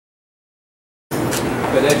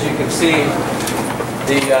But as you can see,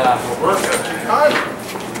 the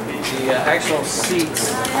actual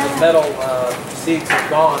seats, the metal seats are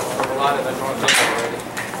gone from a lot of the north end already.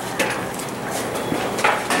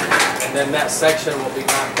 And then that section will be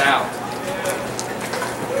knocked out.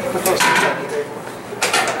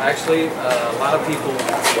 Actually, a lot of people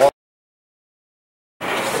walk.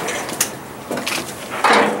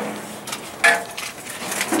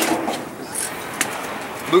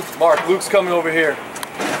 Luke's coming over here.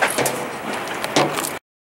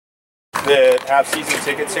 That have season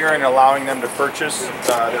tickets here and allowing them to purchase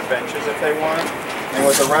their benches if they want. And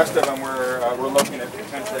with the rest of them, we're looking at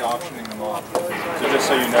potentially auctioning them off. So just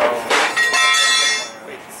so you know.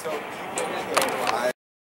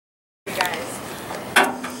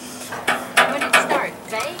 When did you start?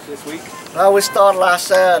 Today? This week? No, we started last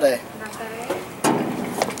Saturday. Last Saturday?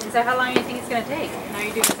 And so how long do you think it's going to take? And are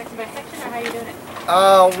you doing section by section or how are you doing it?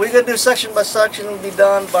 We're going to do section by section. It'll be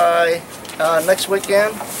done by next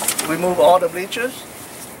weekend. We move all the bleachers.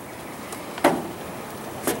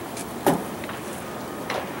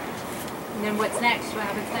 And then what's next? What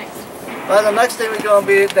happens next? Well, the next thing we're going to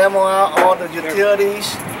be demo out all the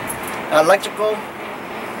utilities, electrical,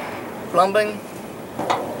 plumbing.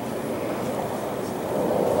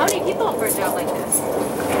 How many people for a job like this?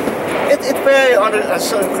 It varies on a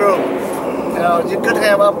certain crew. You know, you could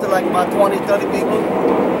have up to like about 20, 30 people.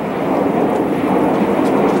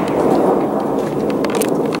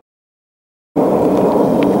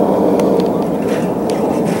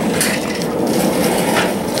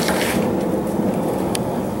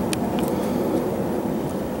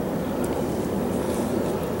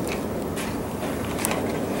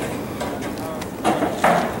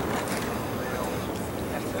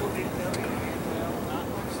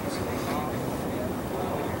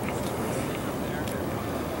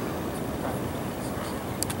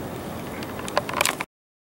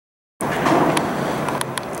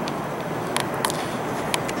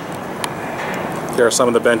 Here are some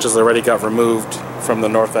of the benches that already got removed from the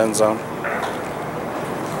north end zone.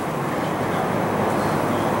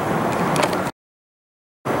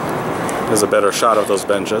 Here's a better shot of those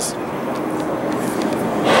benches.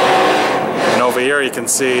 And over here you can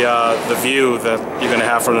see the view that you're going to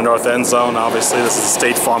have from the north end zone. Obviously this is a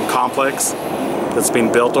State Farm complex that's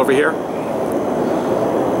being built over here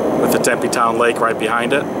with the Tempe Town Lake right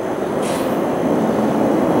behind it.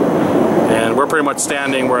 And we're pretty much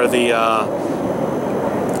standing where the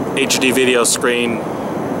HD video screen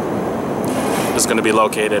is going to be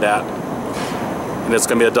located at. And it's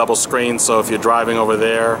going to be a double screen, so if you're driving over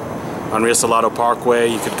there on Rio Salado Parkway,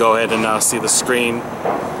 you could go ahead and see the screen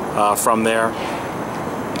from there.